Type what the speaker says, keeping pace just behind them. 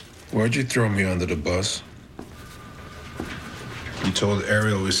Why'd you throw me under the bus? You told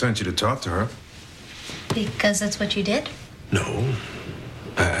Ariel we sent you to talk to her. Because that's what you did? No.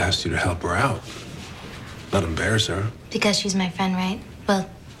 I asked you to help her out. Not embarrass her. Because she's my friend, right? Well,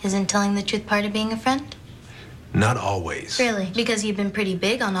 isn't telling the truth part of being a friend? Not always. Really? Because you've been pretty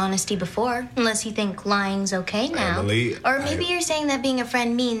big on honesty before. Unless you think lying's okay now. Emily, or maybe you're saying that being a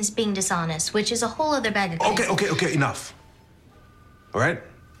friend means being dishonest, which is a whole other bag of crazy. Okay, enough. All right?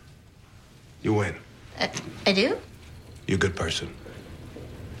 You win. I do? You're a good person.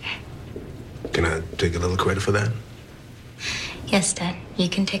 Can I take a little credit for that? Yes, Dad. You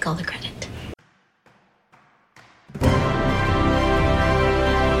can take all the credit.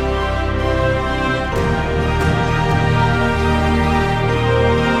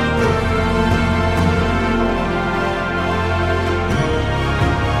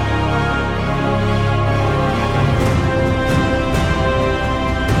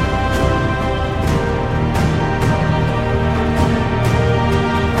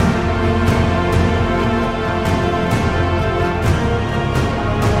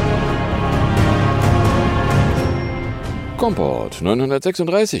 ComPod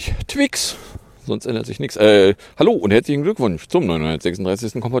 936, TwiX, sonst ändert sich nichts. Hallo und herzlichen Glückwunsch zum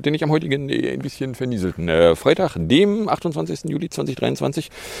 936. ComPod, den ich am heutigen ein bisschen vernieselten Freitag, dem 28. Juli 2023,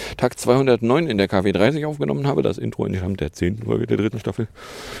 Tag 209 in der KW 30 aufgenommen habe. Das Intro in der 10. Folge der 3. Staffel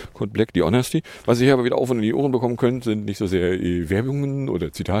Code Black, die Honesty. Was ihr aber wieder auf und in die Ohren bekommen könnt, sind nicht so sehr Werbungen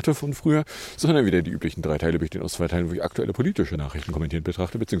oder Zitate von früher, sondern wieder die üblichen 3 Teile, bestehen aus 2 Teilen, wo ich aktuelle politische Nachrichten kommentierend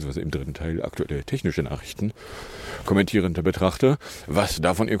betrachte, beziehungsweise im 3. Teil aktuelle technische Nachrichten kommentierend betrachte. Was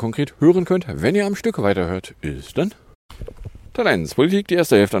davon ihr konkret hören könnt, wenn ihr am Stück weiterhört, ist dann Teil 1. Politik, die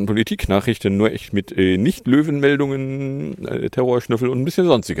erste Hälfte an Politik, Nachrichten nur echt mit Nicht-Löwenmeldungen, Terrorschnüffel und ein bisschen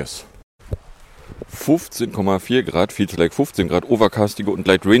Sonstiges. 15,4 Grad, feels like 15 Grad, overcastige und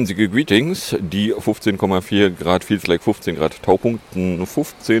light rainsige Greetings. Die 15,4 Grad, feels like 15 Grad, Taupunkten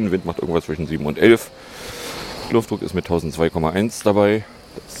 15, Wind macht irgendwas zwischen 7 und 11. Luftdruck ist mit 1002,1 dabei.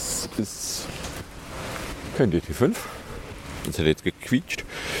 Das ist kein DT5. Das hat jetzt gequietscht.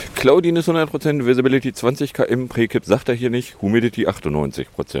 Cloudiness 100%, Visibility 20 km, Prekip sagt er hier nicht, Humidity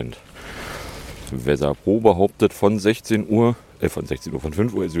 98%. Weather Pro behauptet von 5 Uhr, es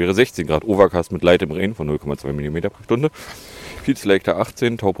wäre 16 Grad, Overcast mit leichtem Regen von 0,2 mm pro Stunde. Feels like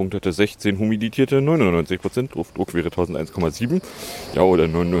 18, Taupunktete 16, Humiditierte 99%, Luftdruck wäre 1001,7, ja oder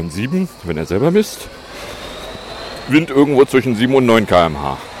 997, wenn er selber misst. Wind irgendwo zwischen 7 und 9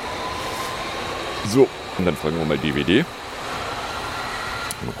 km/h. So, und dann fragen wir mal DVD.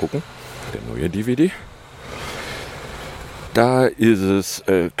 Mal gucken, der neue DVD. Da ist es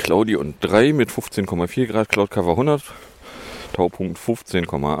Cloudy und 3 mit 15,4 Grad, Cloud Cover 100, Taupunkt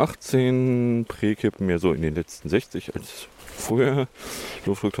 15,18, Prekip mehr so in den letzten 60 als früher,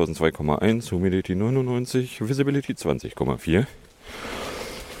 Luftdruck 1002,1, Humidity 99, Visibility 20,4,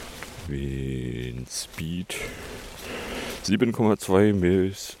 Wind Speed 7,2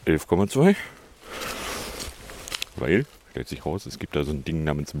 bis 11,2, weil stellt sich raus, es gibt da so ein Ding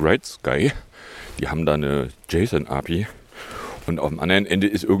namens Bright Sky. Die haben da eine JSON-API und auf dem anderen Ende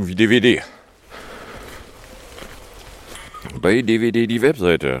ist irgendwie DVD. Bei DVD die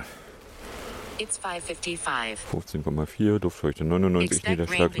Webseite. 15,4, Duftfeuchte 99,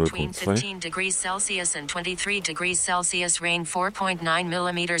 Niederschlag 0,2. 15 degrees Celsius and 23 degrees Celsius, rain 4.9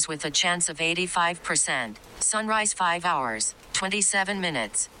 millimeters with a chance of 85%. Sunrise 5 hours, 27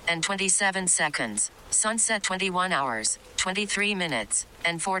 minutes, and 27 seconds. Sunset 21 hours, 23 minutes,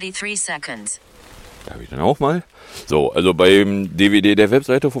 and 43 seconds. Da habe ich dann auch mal. So, also beim DVD der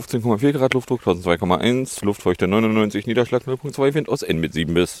Webseite 15,4 Grad, Luftdruck 1002,1, Luftfeuchte 99, Niederschlag 0,2, Wind aus N mit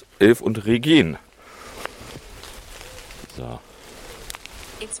 7 bis 11 und Regen. So.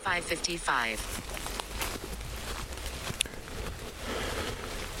 It's 5:55.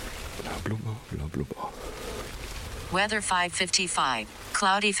 Bla blubber, bla blubber. Weather 5:55.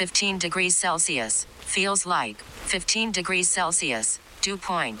 Cloudy 15 degrees Celsius. Feels like 15 degrees Celsius. Dew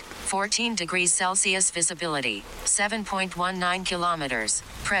point 14 degrees Celsius. Visibility 7.19 kilometers.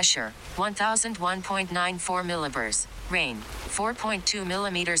 Pressure 1001.94 millibars. Rain 4.2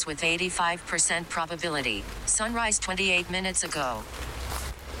 millimeters with 85% probability. Sunrise 28 minutes ago.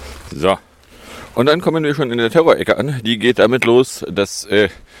 So. Und dann kommen wir schon in der Terrorecke an. Die geht damit los, dass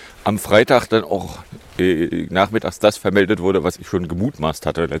am Freitag dann auch nachmittags das vermeldet wurde, was ich schon gemutmaßt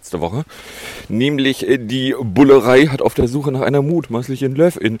hatte letzte Woche. Nämlich die Bullerei hat auf der Suche nach einer mutmaßlichen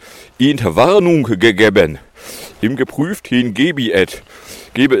Löwin Entwarnung gegeben. Im geprüft hingebiet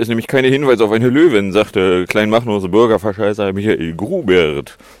gebe es nämlich keine Hinweise auf eine Löwin, sagte Kleinmachnose Bürgerverscheißer Michael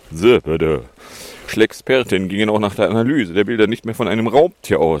Grubert. So, bitte. Schleexperten gingen auch nach der Analyse der Bilder nicht mehr von einem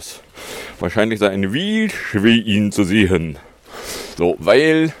Raubtier aus. Wahrscheinlich sei ein Wildschwein zu sehen. So,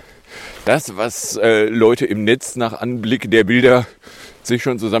 weil das, was Leute im Netz nach Anblick der Bilder sich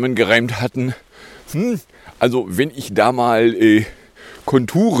schon zusammengereimt hatten, also wenn ich da mal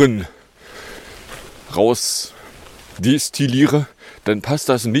Konturen rausdestilliere, dann passt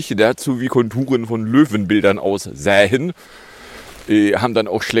das nicht dazu, wie Konturen von Löwenbildern aussähen. Haben dann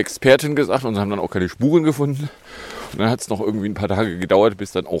auch Schleexperten gesagt und haben dann auch keine Spuren gefunden. Und dann hat es noch irgendwie ein paar Tage gedauert,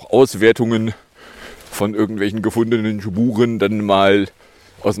 bis dann auch Auswertungen von irgendwelchen gefundenen Spuren dann mal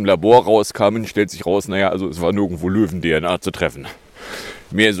aus dem Labor rauskamen. Stellt sich raus, naja, also es war nirgendwo Löwen-DNA zu treffen.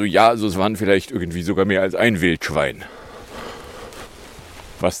 Mehr so, ja, also es waren vielleicht irgendwie sogar mehr als ein Wildschwein.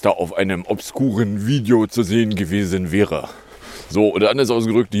 Was da auf einem obskuren Video zu sehen gewesen wäre. So, oder anders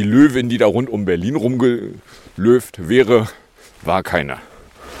ausgedrückt, die Löwin, die da rund um Berlin rumgelöft wäre, war keine.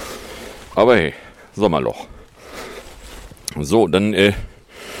 Aber hey, Sommerloch. So, dann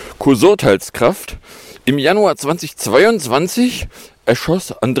Kursurteilskraft. Im Januar 2022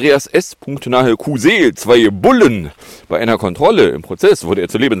 erschoss Andreas S. nahe Kuseel 2 Bullen. Bei einer Kontrolle im Prozess wurde er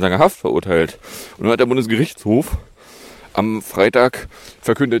zu lebenslanger Haft verurteilt. Und nun hat der Bundesgerichtshof am Freitag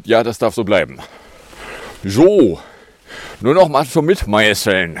verkündet, ja, das darf so bleiben. So, nur noch mal zum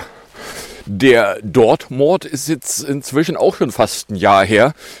Mitmeißeln. Der Dort-Mord ist jetzt inzwischen auch schon fast ein Jahr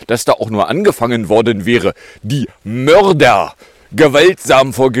her, dass da auch nur angefangen worden wäre, die Mörder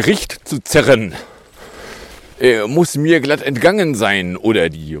gewaltsam vor Gericht zu zerren. Muss mir glatt entgangen sein. Oder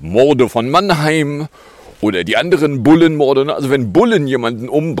die Morde von Mannheim oder die anderen Bullenmorde. Also wenn Bullen jemanden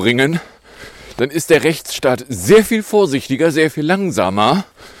umbringen, dann ist der Rechtsstaat sehr viel vorsichtiger, sehr viel langsamer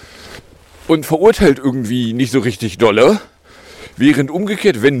und verurteilt irgendwie nicht so richtig dolle. Während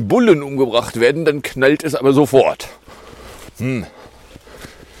umgekehrt, wenn Bullen umgebracht werden, dann knallt es aber sofort. Und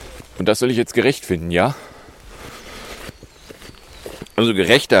das soll ich jetzt gerecht finden, ja? Also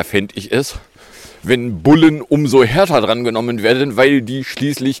gerechter fände ich es, wenn Bullen umso härter drangenommen werden, weil die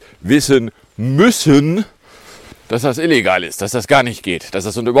schließlich wissen müssen, dass das illegal ist, dass das gar nicht geht, dass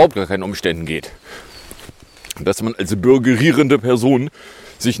das unter überhaupt gar keinen Umständen geht. Dass man als bürgerierende Person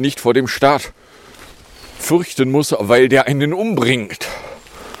sich nicht vor dem Staat fürchten muss, weil der einen umbringt.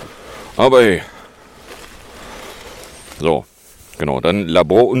 Aber hey. So, genau, dann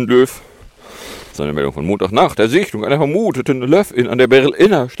Labor und Löw. Das ist eine Meldung von Montag nach der Sichtung einer vermuteten Löwin an der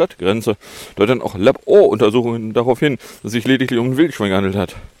Berliner Stadtgrenze. Dort dann auch Laboruntersuchungen darauf hin, dass es sich lediglich um ein Wildschwein gehandelt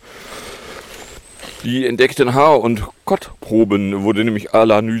hat. Die entdeckten Haar- und Kottproben wurde nämlich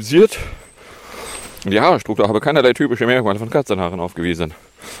analysiert. Die Haarstruktur habe keinerlei typische Merkmale von Katzenhaaren aufgewiesen.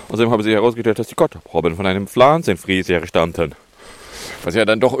 Außerdem habe sie herausgestellt, dass die Kottproben von einem Pflanzenfräser stammten. Was ja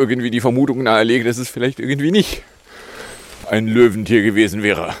dann doch irgendwie die Vermutung nahelegt, dass es vielleicht irgendwie nicht ein Löwentier gewesen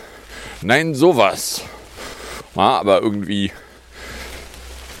wäre. Nein, sowas. Ja, aber irgendwie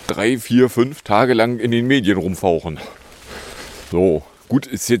 3, 4, 5 Tage lang in den Medien rumfauchen. So, gut,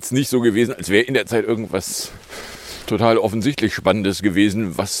 ist jetzt nicht so gewesen, als wäre in der Zeit irgendwas total offensichtlich Spannendes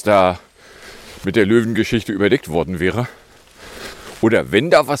gewesen, was da mit der Löwengeschichte überdeckt worden wäre. Oder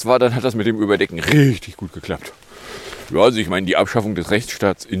wenn da was war, dann hat das mit dem Überdecken richtig gut geklappt. Ja, also ich meine, die Abschaffung des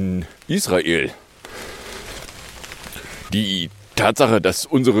Rechtsstaats in Israel. Die Tatsache, dass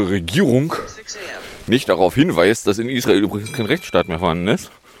unsere Regierung nicht darauf hinweist, dass in Israel übrigens kein Rechtsstaat mehr vorhanden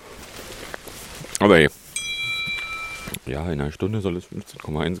ist. Aber hey. Ja, in einer Stunde soll es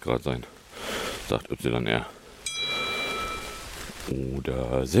 15,1 Grad sein, sagt YR.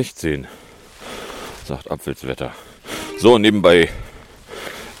 Oder 16, sagt Apfelswetter. So, nebenbei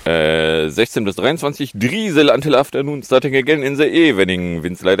 16 bis 23, Driesel until afternoon, starting again in the evening.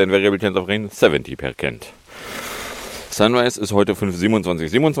 Winds light and variable chance of rain, 70 per Kent. Sunrise ist heute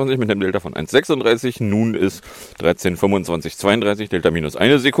 5:27:27 mit einem Delta von 1:36. Nun ist 13:25:32, Delta minus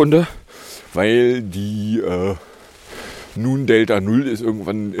 1 Sekunde, weil die Nun Delta 0 ist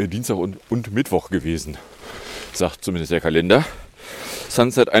irgendwann Dienstag und Mittwoch gewesen, sagt zumindest der Kalender.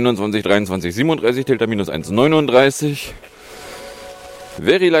 Sunset 21:23:37, Delta minus 1:39.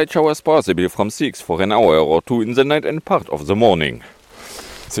 Very light showers possible from 6 for an hour or 2 in the night and part of the morning.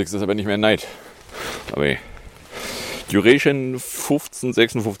 6 ist aber nicht mehr Night. Aber Duration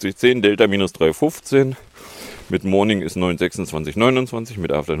 15:56:10, Delta minus 3:15. Mit Morning ist 9:26:29,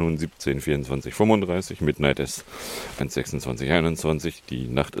 mit Afternoon 17:24:35, Midnight ist 1:26:21. Die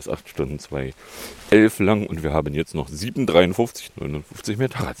Nacht ist 8 Stunden 2:11 lang und wir haben jetzt noch 7:53:59 mehr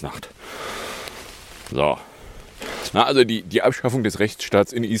Tag als Nacht. So. Na, also die Abschaffung des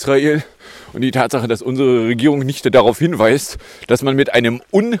Rechtsstaats in Israel und die Tatsache, dass unsere Regierung nicht darauf hinweist, dass man mit einem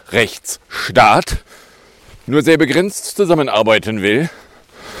Unrechtsstaat nur sehr begrenzt zusammenarbeiten will.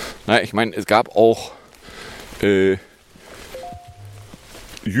 Na, ich meine, es gab auch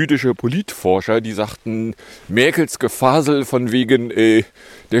jüdische Politforscher, die sagten, Merkels Gefasel von wegen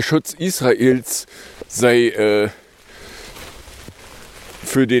der Schutz Israels sei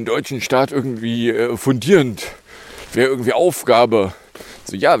für den deutschen Staat irgendwie fundierend, wäre irgendwie Aufgabe.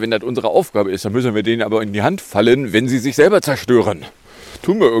 So, ja, wenn das unsere Aufgabe ist, dann müssen wir denen aber in die Hand fallen, wenn sie sich selber zerstören.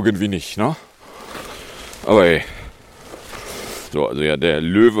 Tun wir irgendwie nicht, ne? Aber ey. So, also ja, der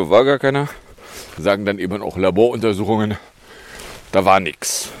Löwe war gar keiner. Sagen dann eben auch Laboruntersuchungen. Da war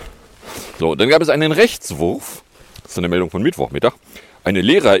nix. So, dann gab es einen Rechtswurf. Das ist eine Meldung von Mittwochmittag. Eine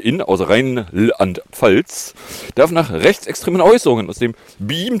Lehrerin aus Rheinland-Pfalz darf nach rechtsextremen Äußerungen aus dem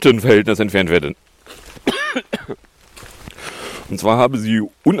Beamtenverhältnis entfernt werden. Und zwar habe sie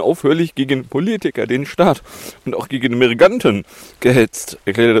unaufhörlich gegen Politiker, den Staat und auch gegen Migranten gehetzt,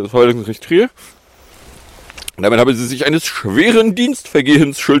 erklärte das Verwaltungsgericht Trier. Damit habe sie sich eines schweren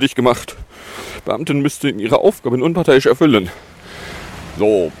Dienstvergehens schuldig gemacht. Beamten müssten ihre Aufgaben unparteiisch erfüllen.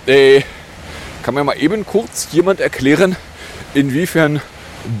 So, kann mir mal eben kurz jemand erklären, inwiefern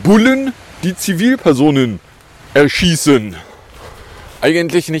Bullen, die Zivilpersonen erschießen,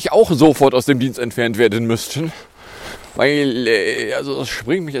 eigentlich nicht auch sofort aus dem Dienst entfernt werden müssten? Weil, also das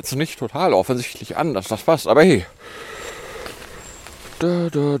springt mich jetzt nicht total offensichtlich an, dass das passt. Aber hey.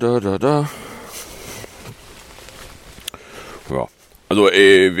 Ja. Also,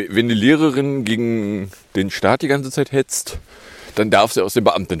 wenn eine Lehrerin gegen den Staat die ganze Zeit hetzt, dann darf sie aus dem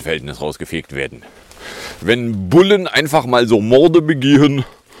Beamtenverhältnis rausgefegt werden. Wenn Bullen einfach mal so Morde begehen,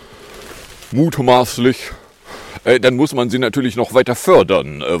 mutmaßlich, dann muss man sie natürlich noch weiter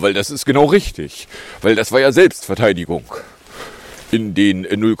fördern, weil das ist genau richtig. Weil das war ja Selbstverteidigung in den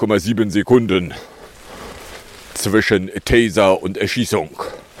 0,7 Sekunden zwischen Taser und Erschießung.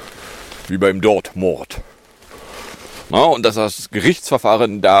 Wie beim Dort-Mord. Na, und dass das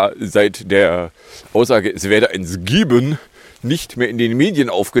Gerichtsverfahren da seit der Aussage, es werde eins geben, nicht mehr in den Medien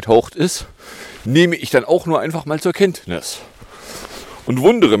aufgetaucht ist, nehme ich dann auch nur einfach mal zur Kenntnis. Und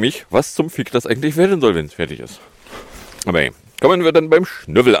wundere mich, was zum Fick das eigentlich werden soll, wenn es fertig ist. Aber hey, kommen wir dann beim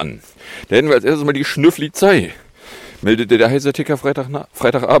Schnüffel an. Da hätten wir als erstes mal die Schnüfflizei. Meldete der heiße Ticker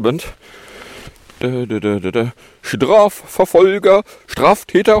Freitagabend. Strafverfolger,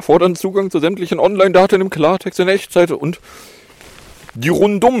 Straftäter fordern Zugang zu sämtlichen Online-Daten im Klartext in Echtzeit und die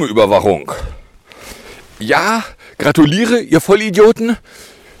Rundum-Überwachung. Ja, gratuliere, ihr Vollidioten.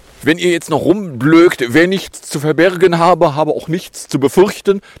 Wenn ihr jetzt noch rumblökt, wer nichts zu verbergen habe, habe auch nichts zu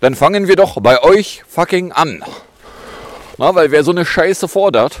befürchten, dann fangen wir doch bei euch fucking an. Na, weil wer so eine Scheiße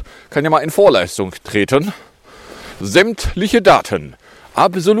fordert, kann ja mal in Vorleistung treten. Sämtliche Daten,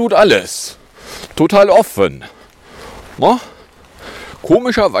 absolut alles, total offen. Na?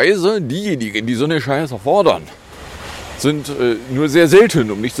 Komischerweise, diejenigen, die so eine Scheiße fordern, sind nur sehr selten,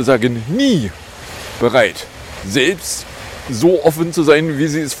 um nicht zu sagen nie, bereit, selbst so offen zu sein, wie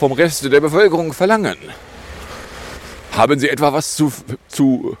sie es vom Rest der Bevölkerung verlangen. Haben sie etwa was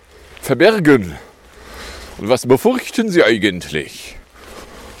zu verbergen? Und was befürchten sie eigentlich?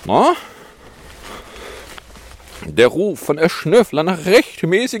 Na? Der Ruf von der Schnüffler nach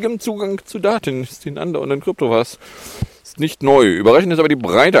rechtmäßigem Zugang zu Daten ist in Ander und in Kryptowas ist nicht neu. Überraschend ist aber die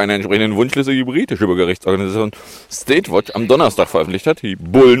Breite einer entsprechenden Wunschliste, die britische Bürgerrechtsorganisation Statewatch am Donnerstag veröffentlicht hat. Die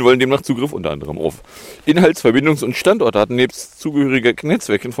Bullen wollen demnach Zugriff unter anderem auf Inhalts-, Verbindungs- und Standortdaten nebst zugehöriger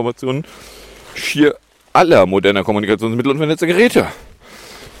Netzwerkinformationen schier aller moderner Kommunikationsmittel und vernetzter Geräte.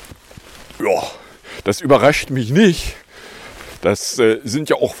 Ja, das überrascht mich nicht. Das sind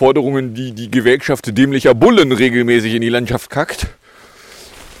ja auch Forderungen, die die Gewerkschaft dämlicher Bullen regelmäßig in die Landschaft kackt,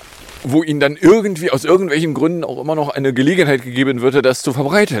 wo ihnen dann irgendwie aus irgendwelchen Gründen auch immer noch eine Gelegenheit gegeben würde, das zu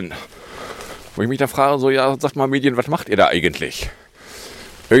verbreiten. Wo ich mich da frage, so, ja, sagt mal Medien, was macht ihr da eigentlich?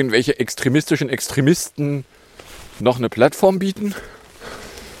 Irgendwelche extremistischen Extremisten noch eine Plattform bieten?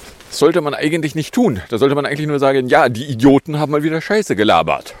 Das sollte man eigentlich nicht tun. Da sollte man eigentlich nur sagen, ja, die Idioten haben mal wieder Scheiße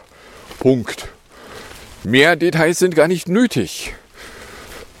gelabert. Punkt. Mehr Details sind gar nicht nötig.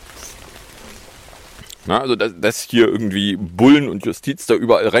 Na, also, dass hier irgendwie Bullen und Justiz da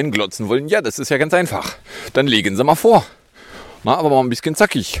überall reinglotzen wollen, ja, das ist ja ganz einfach. Dann legen sie mal vor. Na, aber mal ein bisschen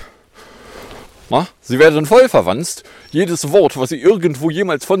zackig. Na, sie werden voll verwanzt. Jedes Wort, was sie irgendwo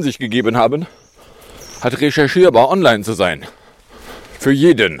jemals von sich gegeben haben, hat recherchierbar online zu sein. Für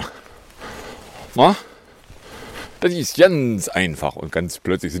jeden. Na, das ist ganz einfach. Und ganz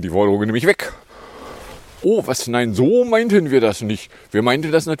plötzlich sind die Forderungen nämlich weg. Oh, was? Nein, so meinten wir das nicht. Wir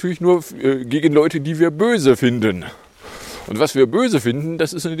meinten das natürlich nur gegen Leute, die wir böse finden. Und was wir böse finden,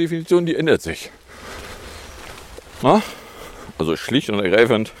 das ist eine Definition, die ändert sich. Na? Also schlicht und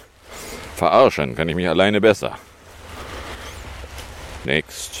ergreifend, verarschen kann ich mich alleine besser.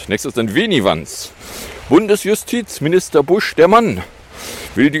 Next ist dann Venivanz. Bundesjustizminister Busch, der Mann,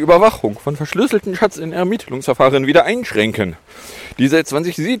 will die Überwachung von verschlüsselten Chats in Ermittlungsverfahren wieder einschränken. Die seit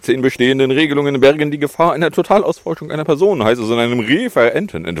 2017 bestehenden Regelungen bergen die Gefahr einer Totalausforschung einer Person, heißt es in einem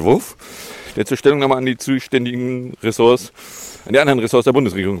Referentenentwurf, der zur Stellungnahme an die zuständigen Ressorts, an die anderen Ressorts der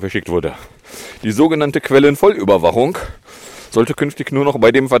Bundesregierung verschickt wurde. Die sogenannte Quellenvollüberwachung sollte künftig nur noch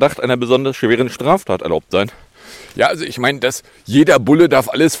bei dem Verdacht einer besonders schweren Straftat erlaubt sein. Ja, also ich meine, dass jeder Bulle darf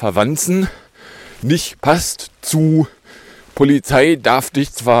alles verwanzen, nicht passt zu Polizei, darf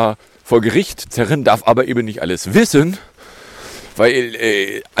dich zwar vor Gericht zerren, darf aber eben nicht alles wissen,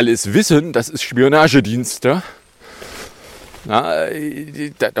 weil alles wissen, das ist Spionagedienste. Na,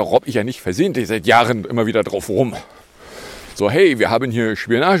 da robb ich ja nicht versehentlich seit Jahren immer wieder drauf rum. So, hey, wir haben hier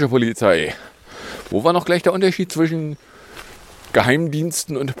Spionagepolizei. Wo war noch gleich der Unterschied zwischen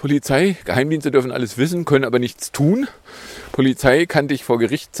Geheimdiensten und Polizei? Geheimdienste dürfen alles wissen, können aber nichts tun. Polizei kann dich vor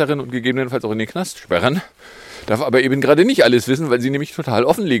Gericht zerren und gegebenenfalls auch in den Knast sperren. Darf aber eben gerade nicht alles wissen, weil sie nämlich total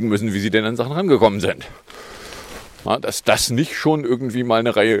offenlegen müssen, wie sie denn an Sachen rangekommen sind. Ja, dass das nicht schon irgendwie mal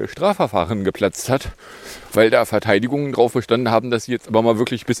eine Reihe Strafverfahren geplatzt hat, weil da Verteidigungen drauf bestanden haben, dass sie jetzt aber mal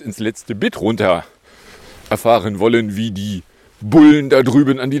wirklich bis ins letzte Bit runter erfahren wollen, wie die Bullen da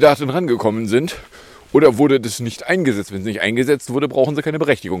drüben an die Daten rangekommen sind. Oder wurde das nicht eingesetzt? Wenn es nicht eingesetzt wurde, brauchen sie keine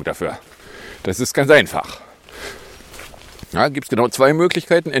Berechtigung dafür. Das ist ganz einfach. Ja, gibt es genau zwei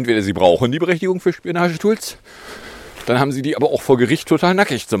Möglichkeiten. Entweder sie brauchen die Berechtigung für Spionagetools, dann haben sie die aber auch vor Gericht total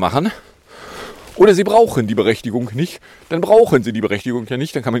nackig zu machen. Oder sie brauchen die Berechtigung nicht, dann brauchen sie die Berechtigung ja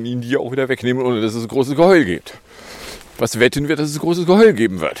nicht, dann kann man ihnen die ja auch wieder wegnehmen, ohne dass es ein großes Geheul gibt. Was wetten wir, dass es ein großes Geheul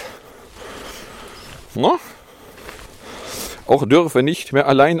geben wird? Na? Auch dürfe nicht mehr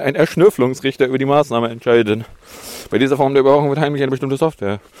allein ein Erschnüfflungsrichter über die Maßnahme entscheiden. Bei dieser Form der Überwachung wird heimlich eine bestimmte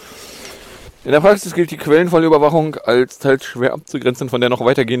Software. In der Praxis gilt die Quellenvollüberwachung als teils schwer abzugrenzen von der noch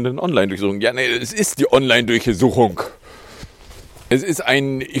weitergehenden Online-Durchsuchung. Ja, nee, es ist die Online-Durchsuchung. Es ist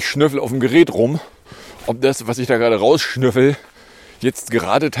ich schnüffel auf dem Gerät rum. Ob das, was ich da gerade rausschnüffel, jetzt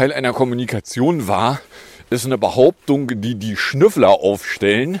gerade Teil einer Kommunikation war, ist eine Behauptung, die die Schnüffler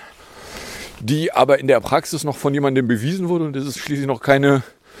aufstellen, die aber in der Praxis noch von jemandem bewiesen wurde, und es ist schließlich noch keine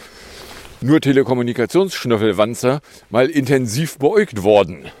nur Telekommunikationsschnüffelwanze mal intensiv beäugt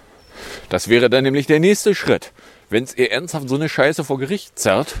worden. Das wäre dann nämlich der nächste Schritt. Wenn es ihr ernsthaft so eine Scheiße vor Gericht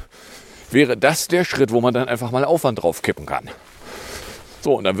zerrt, wäre das der Schritt, wo man dann einfach mal Aufwand drauf kippen kann.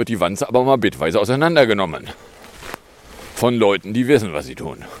 So, und dann wird die Wanze aber mal bitweise auseinandergenommen. Von Leuten, die wissen, was sie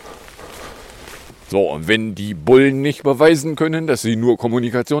tun. So, und wenn die Bullen nicht beweisen können, dass sie nur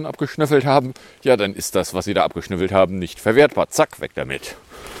Kommunikation abgeschnüffelt haben, ja, dann ist das, was sie da abgeschnüffelt haben, nicht verwertbar. Zack, weg damit.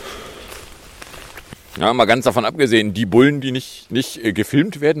 Ja, mal ganz davon abgesehen, die Bullen, die nicht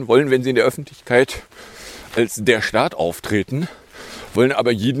gefilmt werden wollen, wenn sie in der Öffentlichkeit als der Staat auftreten, wollen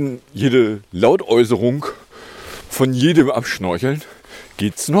aber jede Lautäußerung von jedem abschnorcheln.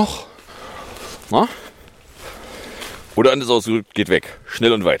 Geht's noch? Na? Oder anders ausgedrückt, geht weg.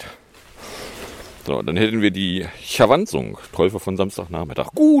 Schnell und weit. So, dann hätten wir die Chavanzung, 12 von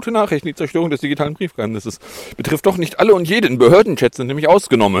Samstagnachmittag. Gute Nachrichten, die Zerstörung des digitalen Briefgeheimnisses betrifft doch nicht alle und jeden. Behördenchats sind nämlich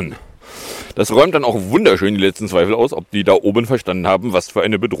ausgenommen. Das räumt dann auch wunderschön die letzten Zweifel aus, ob die da oben verstanden haben, was für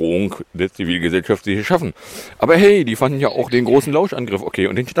eine Bedrohung der Zivilgesellschaft sie hier schaffen. Aber hey, die fanden ja auch den großen Lauschangriff okay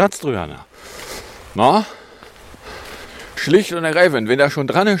und den Staatstrojaner. Na? Schlicht und ergreifend, wenn da schon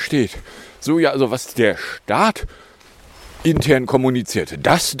dran steht, so ja, also was der Staat intern kommuniziert,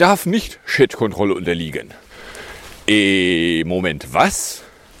 das darf nicht Chat-Kontrolle unterliegen. Moment, was?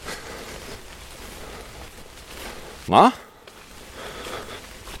 Na?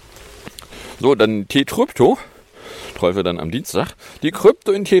 So, dann T-Krypto. Teufel dann am Dienstag. Die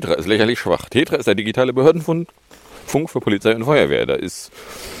Krypto in Tetra ist lächerlich schwach. Tetra ist der digitale Behördenfunk für Polizei und Feuerwehr. Da ist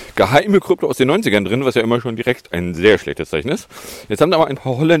geheime Krypto aus den 90ern drin, was ja immer schon direkt ein sehr schlechtes Zeichen ist. Jetzt haben da mal ein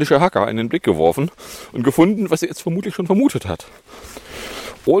paar holländische Hacker einen Blick geworfen und gefunden, was sie jetzt vermutlich schon vermutet hat.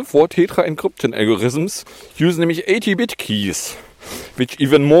 All 4 Tetra encryption algorithms use nämlich 80-bit keys, which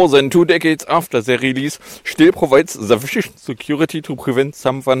even more than 2 decades after their release still provides sufficient security to prevent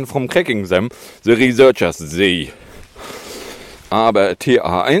someone from cracking them, the researchers say. Aber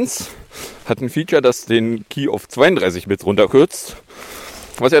TA1 hat ein Feature, das den Key auf 32 Bits runterkürzt,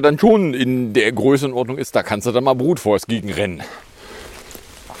 was ja dann schon in der Größenordnung ist, da kannst du dann mal Brute Force gegen rennen.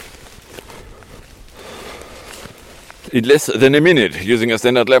 In less than a minute, using a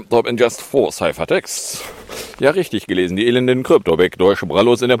standard laptop and just 4 ciphertexts. Ja, richtig gelesen, die elenden Krypto-Backdoor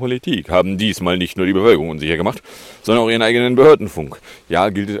Brallos in der Politik haben diesmal nicht nur die Bevölkerung unsicher gemacht, sondern auch ihren eigenen Behördenfunk. Ja,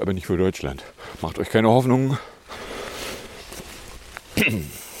 gilt aber nicht für Deutschland. Macht euch keine Hoffnung.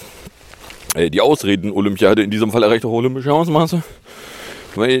 Die Ausreden-Olympiade in diesem Fall erreicht auch olympische Ausmaße.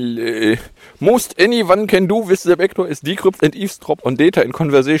 Weil most anyone can do with the vector is decrypt and eavesdrop on data in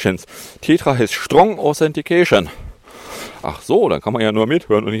conversations. Tetra has strong authentication. Ach so, dann kann man ja nur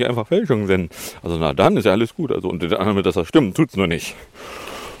mithören und nicht einfach Fälschungen senden. Also na dann ist ja alles gut. Also und der andere, dass das stimmt, tut's nur nicht.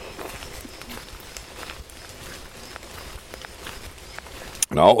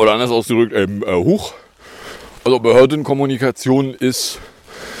 Na, oder anders ausgedrückt, Also Behördenkommunikation ist,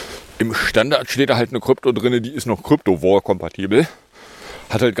 im Standard steht da halt eine Krypto drin, die ist noch Crypto-War-kompatibel.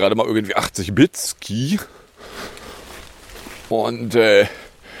 Hat halt gerade mal irgendwie 80 Bits Key. Und ja,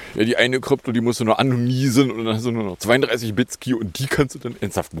 die eine Krypto, die musst du nur anniesen und dann hast du nur noch 32 Bits Key und die kannst du dann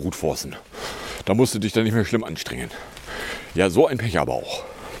ernsthaft brutforcen. Da musst du dich dann nicht mehr schlimm anstrengen. Ja, so ein Pech aber auch.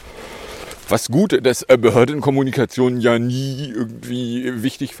 Was gut, dass Behördenkommunikation ja nie irgendwie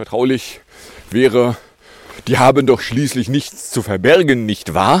wichtig, vertraulich wäre. Die haben doch schließlich nichts zu verbergen,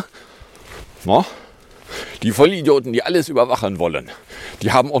 nicht wahr? No? Die Vollidioten, die alles überwachen wollen,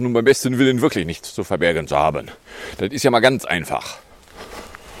 die haben auch nun beim besten Willen wirklich nichts zu verbergen zu haben. Das ist ja mal ganz einfach.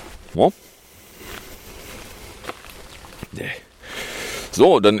 No?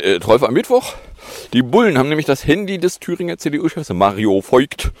 So, dann Teufel am Mittwoch. Die Bullen haben nämlich das Handy des Thüringer CDU-Chefs Mario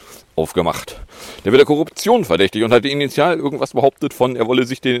Voigt aufgemacht. Der wird der Korruption verdächtig und hatte initial irgendwas behauptet von, er wolle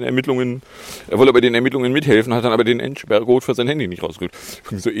bei den Ermittlungen mithelfen, hat dann aber den Entsperrcode für sein Handy nicht rausgerückt.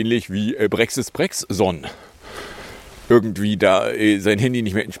 So ähnlich wie Brexson irgendwie da sein Handy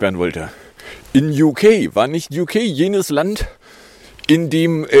nicht mehr entsperren wollte. In UK war nicht UK jenes Land, in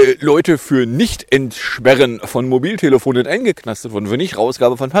dem Leute für Nicht-Entsperren von Mobiltelefonen eingeknastet wurden, für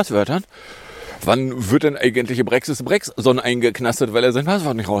Nicht-Rausgabe von Passwörtern. Wann wird denn eigentlich Brexson eingeknastet, weil er sein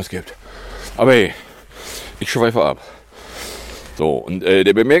Passwort nicht rausgibt? Aber hey, ich schweife ab. So, und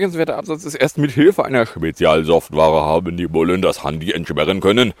der bemerkenswerte Absatz ist, erst mit Hilfe einer Spezialsoftware haben die Bullen das Handy entsperren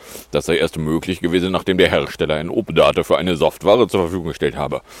können. Das sei erst möglich gewesen, nachdem der Hersteller ein Obdate für eine Software zur Verfügung gestellt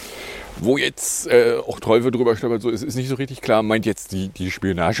habe. Wo jetzt auch Teufel drüber stolpert, so ist nicht so richtig klar. Meint jetzt die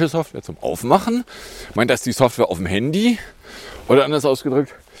Spionagesoftware zum Aufmachen? Meint das die Software auf dem Handy? Oder anders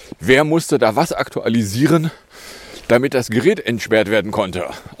ausgedrückt, wer musste da was aktualisieren, damit das Gerät entsperrt werden konnte,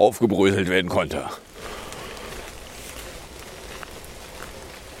 aufgebröselt werden konnte?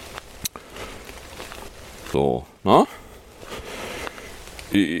 So, ne?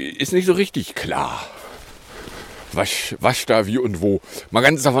 Ist nicht so richtig klar, was da wie und wo. Mal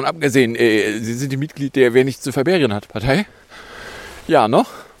ganz davon abgesehen, Sie sind die Mitglied der Wer nichts zu verbergen hat Partei. Ja, ne?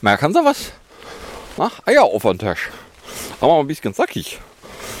 Merken Sie was? Ach, Eier auf den Tisch. Aber mal ein bisschen zackig.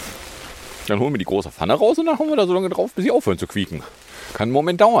 Dann holen wir die große Pfanne raus und dann hauen wir da so lange drauf, bis sie aufhören zu quieken. Kann einen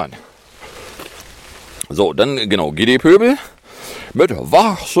Moment dauern. So, dann genau, GD-Pöbel. Mit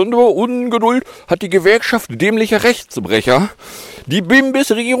wachsender Ungeduld hat die Gewerkschaft dämlicher Rechtsbrecher die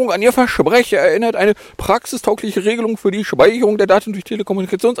BIMBIS-Regierung an ihr Versprechen erinnert, eine praxistaugliche Regelung für die Speicherung der Daten durch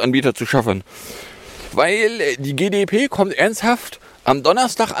Telekommunikationsanbieter zu schaffen. Weil die GdP kommt ernsthaft am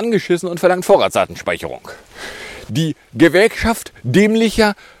Donnerstag angeschissen und verlangt Vorratsdatenspeicherung. Die Gewerkschaft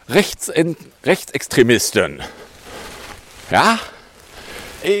dämlicher Rechtsextremisten. Ja?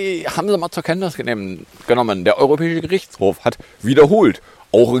 Haben Sie mal zur Kenntnis genommen, der Europäische Gerichtshof hat wiederholt,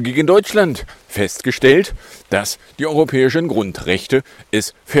 auch gegen Deutschland, festgestellt, dass die europäischen Grundrechte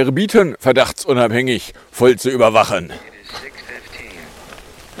es verbieten, verdachtsunabhängig voll zu überwachen.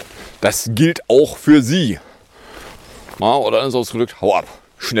 Das gilt auch für Sie. Na, oder anders ausgedrückt, hau ab,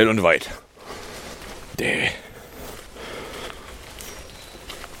 schnell und weit.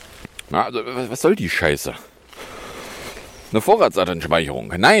 Na, also, was soll die Scheiße? Eine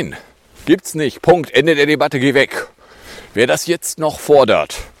Vorratsdatenspeicherung? Nein, gibt's nicht. Punkt. Ende der Debatte, geh weg. Wer das jetzt noch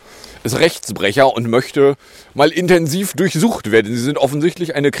fordert, ist Rechtsbrecher und möchte mal intensiv durchsucht werden. Sie sind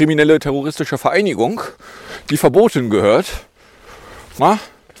offensichtlich eine kriminelle terroristische Vereinigung, die verboten gehört. Na?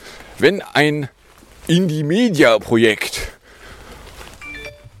 Wenn ein Indie-Media-Projekt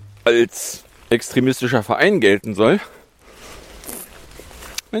als extremistischer Verein gelten soll,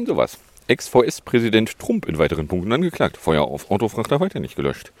 nein, sowas. Ex-VS-Präsident Trump in weiteren Punkten angeklagt. Feuer auf Autofrachter weiter nicht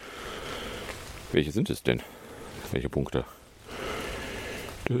gelöscht. Welche sind es denn? Welche Punkte?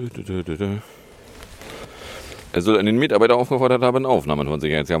 Er soll einen Mitarbeiter aufgefordert haben, Aufnahmen von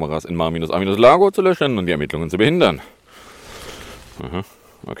Sicherheitskameras in Mar-A-Lago zu löschen und die Ermittlungen zu behindern. Aha,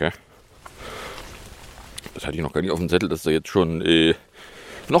 okay. Das hatte ich noch gar nicht auf dem Zettel, dass da jetzt schon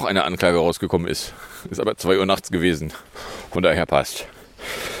noch eine Anklage rausgekommen ist. Ist aber 2 Uhr nachts gewesen. Von daher passt.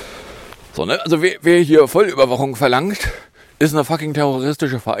 So, ne? Also wer hier Vollüberwachung verlangt, ist eine fucking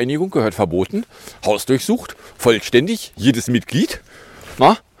terroristische Vereinigung, gehört verboten, hausdurchsucht, vollständig, jedes Mitglied.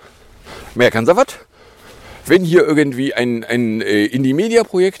 Na? Merken Sie was? Wenn hier irgendwie ein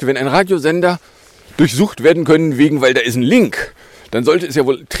Indie-Media-Projekt, wenn ein Radiosender durchsucht werden können, weil da ist ein Link, dann sollte es ja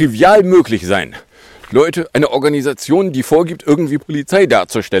wohl trivial möglich sein, Leute, eine Organisation, die vorgibt, irgendwie Polizei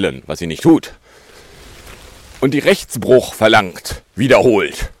darzustellen, was sie nicht tut, und die Rechtsbruch verlangt,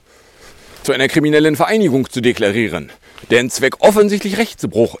 wiederholt, zu einer kriminellen Vereinigung zu deklarieren, deren Zweck offensichtlich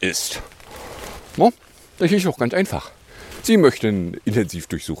Rechtsbruch ist. No, das ist doch ganz einfach. Sie möchten intensiv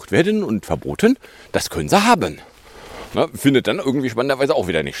durchsucht werden und verboten, das können sie haben. Na, findet dann irgendwie spannenderweise auch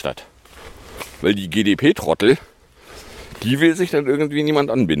wieder nicht statt. Weil die GdP-Trottel, die will sich dann irgendwie niemand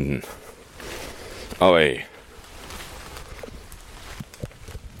anbinden. Aber ey.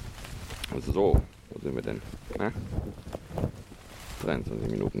 So, wo sind wir denn? Na? 23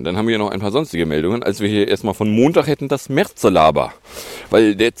 Minuten. Dann haben wir noch ein paar sonstige Meldungen, als wir hier erstmal von Montag hätten das Märzelaber.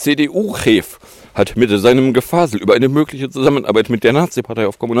 Weil der CDU-Chef hat mit seinem Gefasel über eine mögliche Zusammenarbeit mit der Nazi-Partei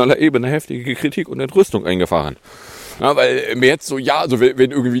auf kommunaler Ebene heftige Kritik und Entrüstung eingefahren. Ja, weil Merz so, ja, also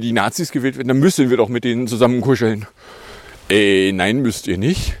wenn irgendwie die Nazis gewählt werden, dann müssen wir doch mit denen zusammen kuscheln. Nein, müsst ihr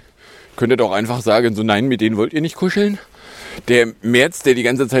nicht. Könnt ihr doch einfach sagen, so nein, mit denen wollt ihr nicht kuscheln. Der Merz, der die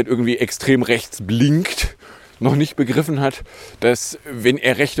ganze Zeit irgendwie extrem rechts blinkt, noch nicht begriffen hat, dass wenn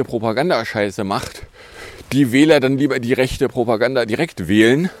er rechte Propagandascheiße macht, die Wähler dann lieber die rechte Propaganda direkt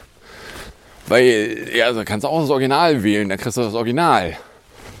wählen. Weil, ja, also kannst du auch das Original wählen, dann kriegst du das Original.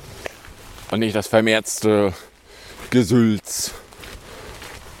 Und nicht das vermerzte Gesülz.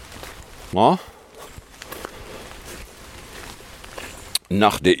 Na?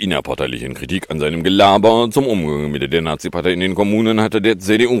 Nach der innerparteilichen Kritik an seinem Gelaber zum Umgang mit der Nazi-Partei in den Kommunen hatte der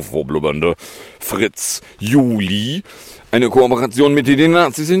CDU-Vorblubbernde Fritz Juli eine Kooperation mit den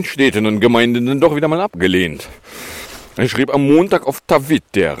Nazis in Städten und Gemeinden dann doch wieder mal abgelehnt. Er schrieb am Montag auf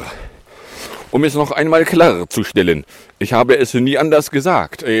Twitter: Um es noch einmal klarzustellen, ich habe es nie anders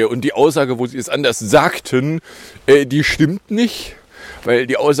gesagt. Und die Aussage, wo sie es anders sagten, die stimmt nicht. Weil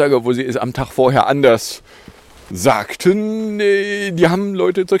die Aussage, wo sie es am Tag vorher anders sagten, die haben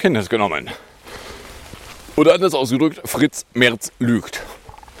Leute zur Kenntnis genommen. Oder anders ausgedrückt, Fritz Merz lügt.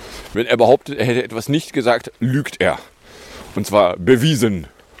 Wenn er behauptet, er hätte etwas nicht gesagt, lügt er. Und zwar bewiesen.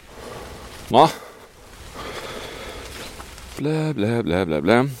 Na? Bla bla bla bla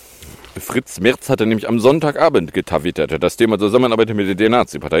bla. Fritz Merz hatte nämlich am Sonntagabend getwittert, das Thema Zusammenarbeit mit der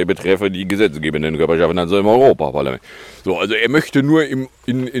Nazi-Partei betreffe die gesetzgebenden Körperschaften, also im Europaparlament. So, also er möchte nur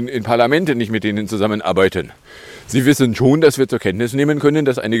in Parlamenten nicht mit denen zusammenarbeiten. Sie wissen schon, dass wir zur Kenntnis nehmen können,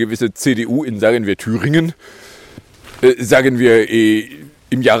 dass eine gewisse CDU in, sagen wir, Thüringen,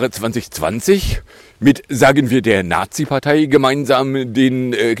 im Jahre 2020 mit, sagen wir, der Nazi-Partei gemeinsam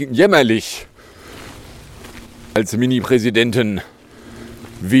den Jämmerlich als Mini-Präsidenten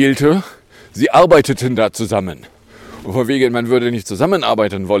wählte. Sie arbeiteten da zusammen. Und von wegen, man würde nicht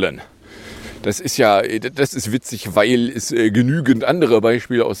zusammenarbeiten wollen. Das ist witzig, weil es genügend andere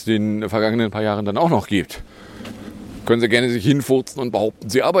Beispiele aus den vergangenen paar Jahren dann auch noch gibt. Können Sie gerne sich hinfurzen und behaupten,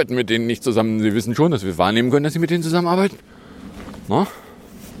 Sie arbeiten mit denen nicht zusammen. Sie wissen schon, dass wir wahrnehmen können, dass Sie mit denen zusammenarbeiten. Na?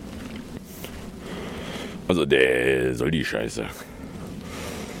 Also der soll die Scheiße.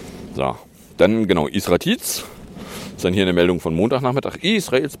 So, dann genau, Isratiz. Das ist dann hier eine Meldung von Montagnachmittag.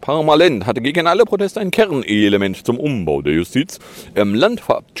 Israels Parlament hatte gegen alle Proteste ein Kernelement zum Umbau der Justiz im Land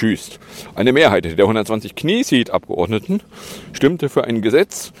verabschießt. Eine Mehrheit der 120 Knesset-Abgeordneten stimmte für ein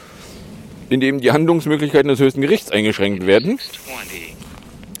Gesetz, in dem die Handlungsmöglichkeiten des höchsten Gerichts eingeschränkt werden.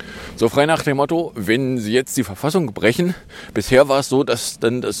 So frei nach dem Motto, wenn sie jetzt die Verfassung brechen, bisher war es so, dass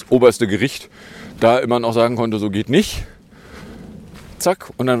dann das oberste Gericht da immer noch sagen konnte, so geht nicht.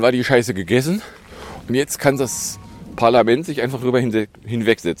 Zack, und dann war die Scheiße gegessen. Und jetzt kann das Parlament sich einfach drüber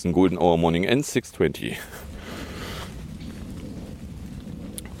hinwegsetzen. Golden Hour Morning Ends 6:20.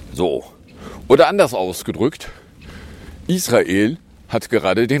 So. Oder anders ausgedrückt, Israel hat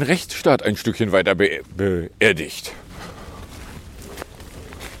gerade den Rechtsstaat ein Stückchen weiter beerdigt.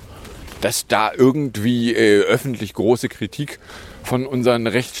 Dass da irgendwie öffentlich große Kritik von unserem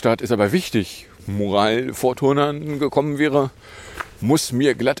Rechtsstaat ist aber wichtig, Moralvorturnern gekommen wäre, muss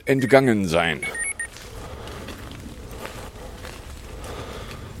mir glatt entgangen sein.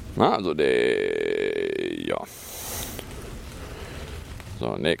 Na, also ja.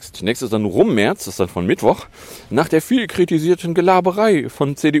 So, next ist dann Merz, das ist dann von Mittwoch. Nach der viel kritisierten Gelaberei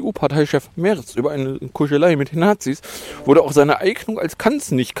von CDU-Parteichef Merz über eine Kuschelei mit den Nazis wurde auch seine Eignung als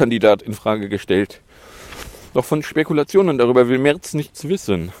Kanzlerkandidat in Frage gestellt. Doch von Spekulationen darüber will Merz nichts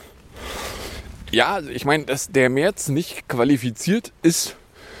wissen. Ja, ich meine, dass der Merz nicht qualifiziert ist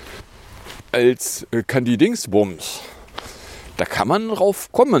als Kandidingsbums, da kann man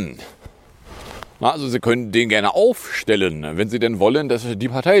drauf kommen. Also Sie können den gerne aufstellen, wenn Sie denn wollen, dass die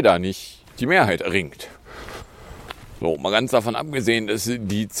Partei da nicht die Mehrheit erringt. So, mal ganz davon abgesehen, dass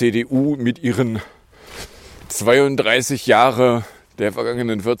die CDU mit ihren 32 Jahre der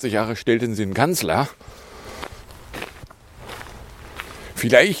vergangenen 40 Jahre stellten sie einen Kanzler.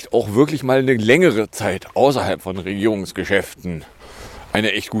 Vielleicht auch wirklich mal eine längere Zeit außerhalb von Regierungsgeschäften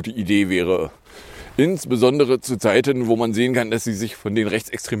eine echt gute Idee wäre. Insbesondere zu Zeiten, wo man sehen kann, dass sie sich von den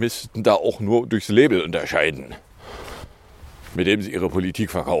Rechtsextremisten da auch nur durchs Label unterscheiden, mit dem sie ihre Politik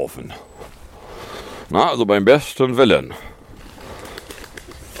verkaufen. Na, also beim besten Willen.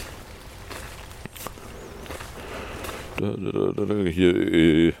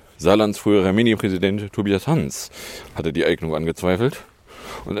 Hier, Saarlands früherer Mini-Präsident Tobias Hans hatte die Eignung angezweifelt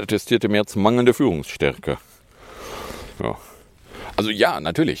und attestierte Merz mangelnde Führungsstärke. Ja. Also ja,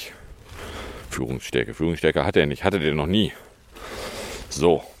 natürlich. Führungsstärke hat er nicht, hatte der noch nie.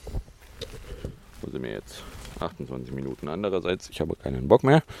 So. Wo sind wir jetzt? 28 Minuten. Andererseits, ich habe keinen Bock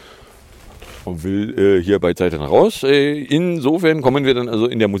mehr und will hier bei Zeiten raus. Insofern kommen wir dann also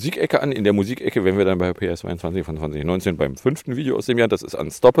in der Musikecke an. In der Musikecke werden wir dann bei PS22 von 2019 beim 5. Video aus dem Jahr. Das ist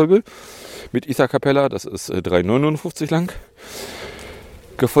Unstoppable mit Isa Capella. Das ist 3,59 lang.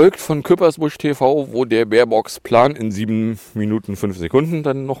 Gefolgt von Küppersbusch TV, wo der Baerbox-Plan in 7 Minuten 5 Sekunden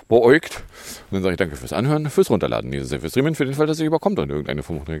dann noch beäugt. Und dann sage ich danke fürs Anhören, fürs Runterladen, fürs Streamen, für den Fall, dass ihr überkommt und irgendeine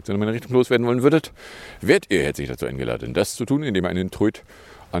Form von Reaktion in meine Richtung loswerden wollen würdet. Werdet ihr herzlich dazu eingeladen, das zu tun, indem ihr einen Tröd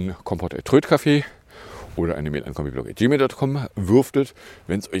an ComPod@Trödcafé oder eine Mail an combiblog@gmail.com wirftet.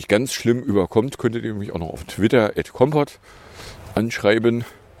 Wenn es euch ganz schlimm überkommt, könntet ihr mich auch noch auf Twitter @ComPod anschreiben.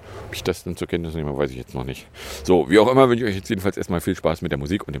 Ob ich das dann zur Kenntnis nehme, weiß ich jetzt noch nicht. So, wie auch immer, wünsche ich euch jetzt jedenfalls erstmal viel Spaß mit der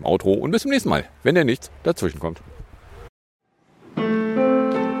Musik und dem Outro und bis zum nächsten Mal, wenn der nichts dazwischen kommt.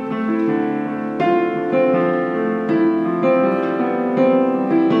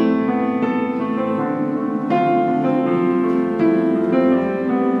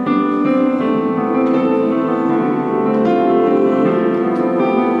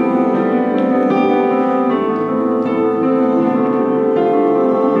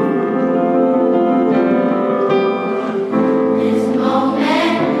 This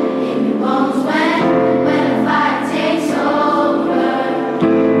moment, if you won't sweat, when the fire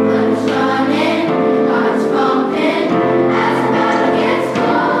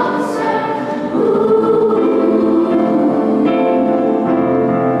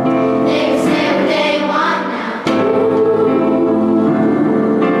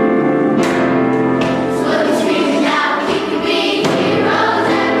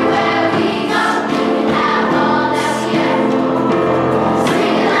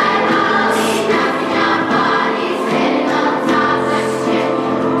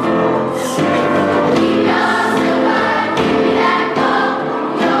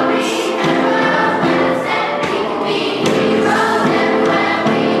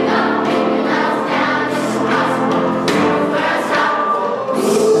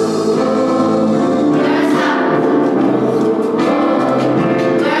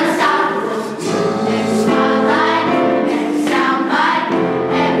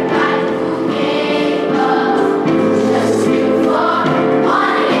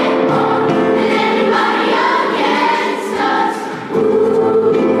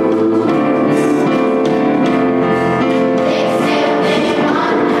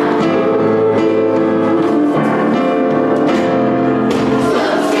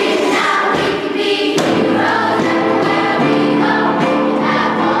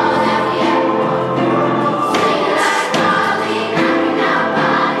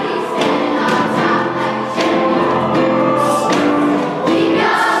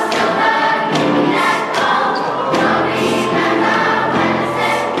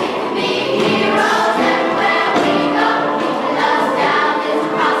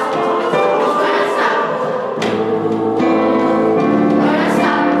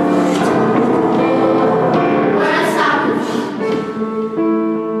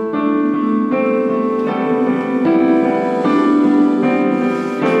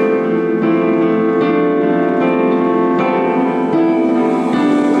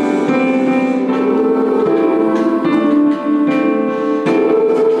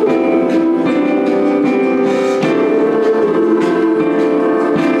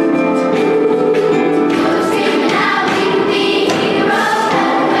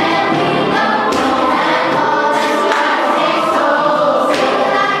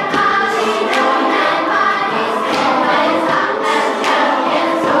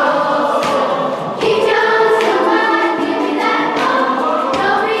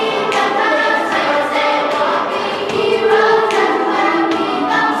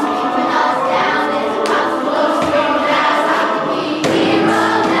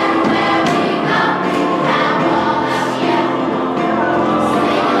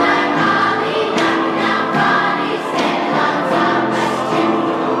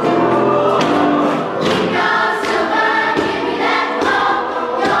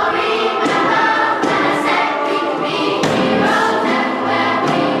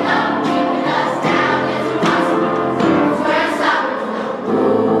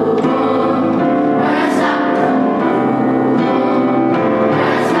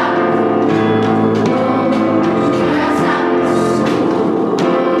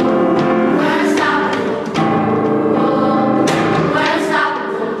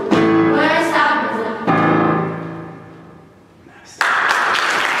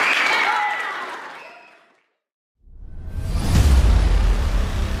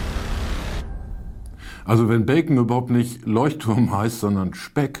Also wenn Bacon überhaupt nicht Leuchtturm heißt, sondern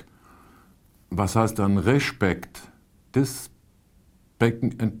Speck, was heißt dann Respekt?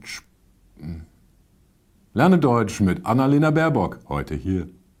 Lerne Deutsch mit Annalena Baerbock, heute hier.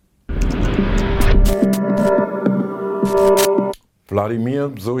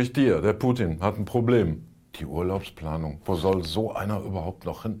 Wladimir, so ich dir, der Putin hat ein Problem. Die Urlaubsplanung, wo soll so einer überhaupt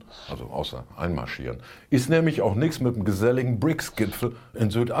noch hin? Also außer einmarschieren. Ist nämlich auch nichts mit dem geselligen BRICS-Gipfel in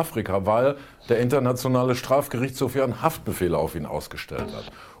Südafrika, weil der internationale Strafgerichtshof ja einen Haftbefehl auf ihn ausgestellt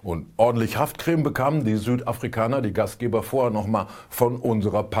hat. Und ordentlich Haftcreme bekamen die Südafrikaner, die Gastgeber, vorher nochmal von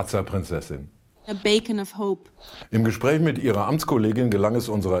unserer Patzerprinzessin. A beacon of hope. Im Gespräch mit ihrer Amtskollegin gelang es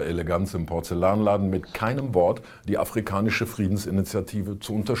unserer Eleganz im Porzellanladen mit keinem Wort, die afrikanische Friedensinitiative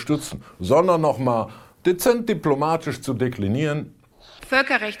zu unterstützen, sondern nochmal dezent diplomatisch zu deklinieren.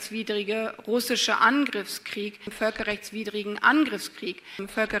 Völkerrechtswidrige russische Angriffskrieg, völkerrechtswidrigen Angriffskrieg,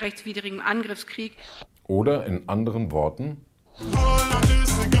 völkerrechtswidrigen Angriffskrieg. Oder in anderen Worten,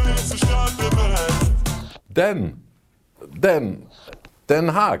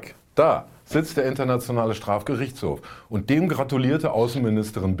 Den Haag, da sitzt der Internationale Strafgerichtshof. Und dem gratulierte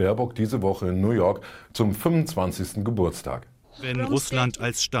Außenministerin Baerbock diese Woche in New York zum 25. Geburtstag. Wenn Russland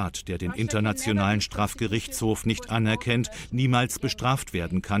als Staat, der den Internationalen Strafgerichtshof nicht anerkennt, niemals bestraft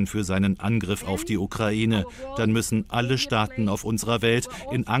werden kann für seinen Angriff auf die Ukraine, dann müssen alle Staaten auf unserer Welt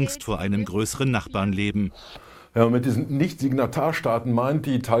in Angst vor einem größeren Nachbarn leben. Ja, und mit diesen Nicht-Signatarstaaten meint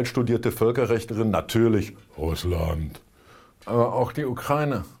die Teil studierte Völkerrechtlerin natürlich Russland. Aber auch die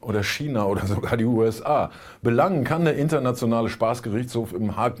Ukraine oder China oder sogar die USA. Belangen kann der Internationale Spaßgerichtshof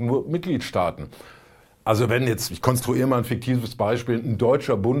im Haag nur Mitgliedstaaten. Also wenn jetzt, ich konstruiere mal ein fiktives Beispiel, ein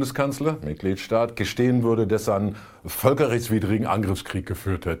deutscher Bundeskanzler, Mitgliedstaat, gestehen würde, dass er einen völkerrechtswidrigen Angriffskrieg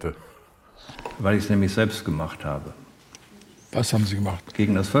geführt hätte. Weil ich es nämlich selbst gemacht habe. Was haben Sie gemacht?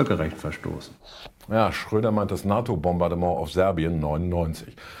 Gegen das Völkerrecht verstoßen. Ja, Schröder meint das NATO-Bombardement auf Serbien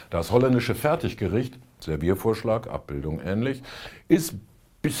 99. Das holländische Fertiggericht, Serviervorschlag, Abbildung ähnlich, ist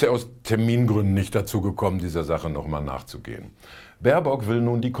bisher aus Termingründen nicht dazu gekommen, dieser Sache nochmal nachzugehen. Baerbock will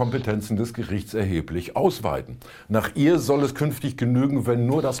nun die Kompetenzen des Gerichts erheblich ausweiten. Nach ihr soll es künftig genügen, wenn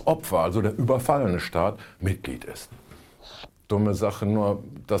nur das Opfer, also der überfallene Staat, Mitglied ist. Dumme Sache, nur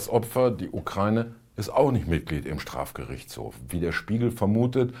das Opfer, die Ukraine, ist auch nicht Mitglied im Strafgerichtshof. Wie der Spiegel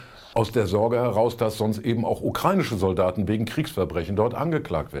vermutet, aus der Sorge heraus, dass sonst eben auch ukrainische Soldaten wegen Kriegsverbrechen dort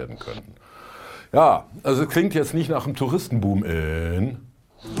angeklagt werden könnten. Ja, also klingt jetzt nicht nach einem Touristenboom in...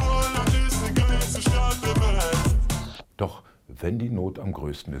 Doch wenn die Not am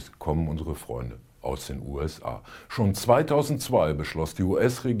größten ist, kommen unsere Freunde aus den USA. Schon 2002 beschloss die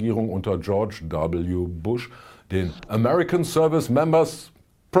US-Regierung unter George W. Bush den American Service Members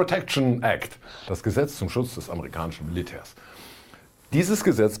Protection Act, das Gesetz zum Schutz des amerikanischen Militärs. Dieses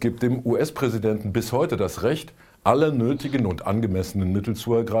Gesetz gibt dem US-Präsidenten bis heute das Recht, alle nötigen und angemessenen Mittel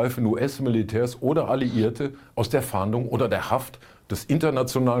zu ergreifen, US-Militärs oder Alliierte aus der Fahndung oder der Haft des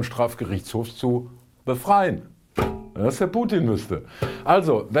Internationalen Strafgerichtshofs zu befreien. Das der Putin müsste.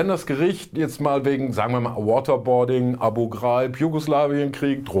 Also, wenn das Gericht jetzt mal wegen, sagen wir mal, Waterboarding, Abu Ghraib,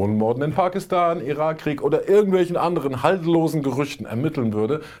 Jugoslawienkrieg, Drohnenmorden in Pakistan, Irakkrieg oder irgendwelchen anderen haltlosen Gerüchten ermitteln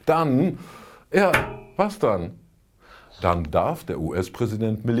würde, dann, ja, was dann? Dann darf der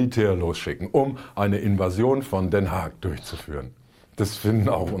US-Präsident Militär losschicken, um eine Invasion von Den Haag durchzuführen. Das finden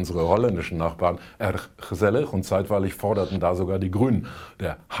auch unsere holländischen Nachbarn erg gesellig und zeitweilig forderten da sogar die Grünen.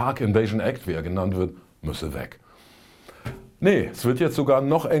 Der Haag Invasion Act, wie er genannt wird, müsse weg. Nee, es wird jetzt sogar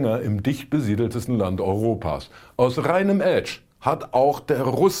noch enger im dicht besiedeltesten Land Europas. Aus reinem Edge hat auch der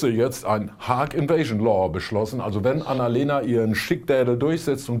Russe jetzt ein Haag Invasion Law beschlossen. Also wenn Annalena ihren Schickdädel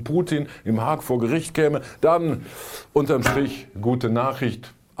durchsetzt und Putin im Haag vor Gericht käme, dann unterm Strich gute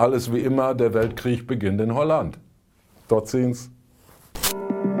Nachricht. Alles wie immer, der Weltkrieg beginnt in Holland. Dort sehen's.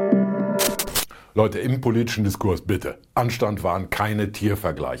 Leute, im politischen Diskurs bitte. Anstand waren keine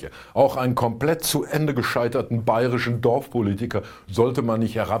Tiervergleiche. Auch einen komplett zu Ende gescheiterten bayerischen Dorfpolitiker sollte man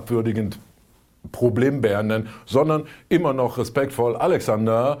nicht herabwürdigend Problembär nennen, sondern immer noch respektvoll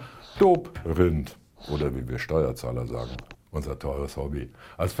Alexander Dobrindt. Oder wie wir Steuerzahler sagen, unser teures Hobby.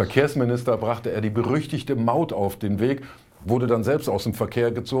 Als Verkehrsminister brachte er die berüchtigte Maut auf den Weg, wurde dann selbst aus dem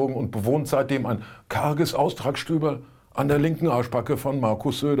Verkehr gezogen und bewohnt seitdem ein karges Austragstüberl an der linken Arschbacke von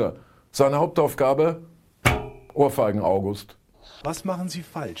Markus Söder. Seine Hauptaufgabe? Ohrfeigen August. Was machen Sie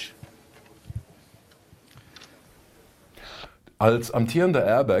falsch? Als amtierender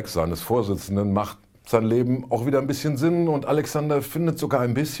Airbag seines Vorsitzenden macht sein Leben auch wieder ein bisschen Sinn und Alexander findet sogar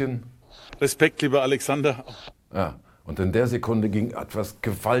ein bisschen... Respekt, lieber Alexander. Ja, Und in der Sekunde ging etwas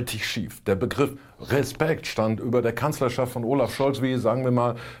gewaltig schief. Der Begriff Respekt stand über der Kanzlerschaft von Olaf Scholz, wie, sagen wir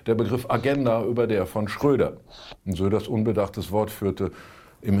mal, der Begriff Agenda über der von Schröder. Und Söders unbedachtes Wort führte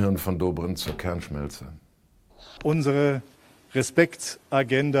im Hirn von Dobrindt zur Kernschmelze. Unsere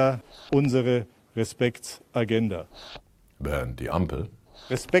Respektsagenda, unsere Respektsagenda. Während die Ampel.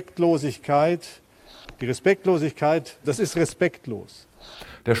 Respektlosigkeit, die Respektlosigkeit, das ist respektlos.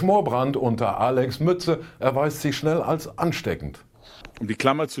 Der Schmorbrand unter Alex Mütze erweist sich schnell als ansteckend. Um die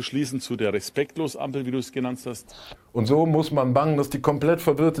Klammer zu schließen zu der Respektlos-Ampel, wie du es genannt hast. Und so muss man bangen, dass die komplett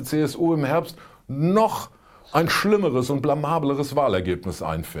verwirrte CSU im Herbst noch ein schlimmeres und blamableres Wahlergebnis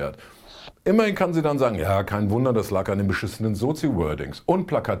einfährt. Immerhin kann sie dann sagen, ja, kein Wunder, das lag an den beschissenen Sozi-Wordings. Und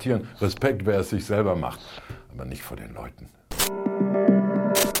plakatieren, Respekt, wer es sich selber macht. Aber nicht vor den Leuten.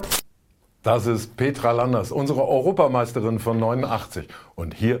 Das ist Petra Landers, unsere Europameisterin von 89.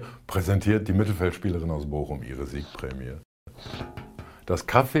 Und hier präsentiert die Mittelfeldspielerin aus Bochum ihre Siegprämie. Das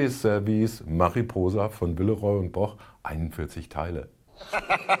Kaffeeservice Mariposa von Willeroy und Boch, 41 Teile.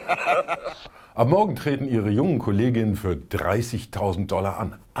 Am Morgen treten ihre jungen Kolleginnen für $30.000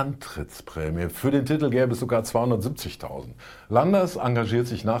 an. Antrittsprämie. Für den Titel gäbe es sogar 270.000. Landers engagiert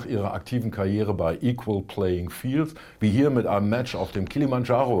sich nach ihrer aktiven Karriere bei Equal Playing Fields, wie hier mit einem Match auf dem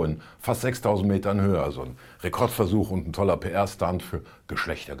Kilimanjaro in fast 6.000 Metern Höhe. Also ein Rekordversuch und ein toller PR-Stunt für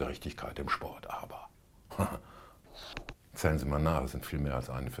Geschlechtergerechtigkeit im Sport. Aber zählen Sie mal nach, es sind viel mehr als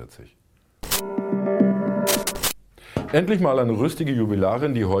 41. Endlich mal eine rüstige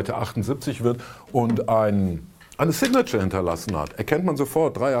Jubilarin, die heute 78 wird und eine Signature hinterlassen hat. Erkennt man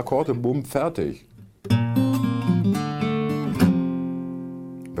sofort, 3 Akkorde, bumm, fertig.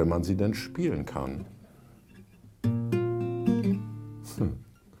 Wenn man sie denn spielen kann.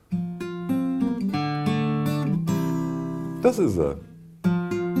 Das ist er.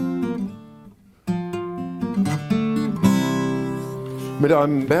 Mit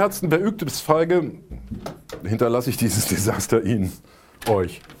einem beherzten Verübtesfeige hinterlasse ich dieses Desaster Ihnen,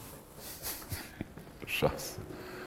 euch. Scheiße.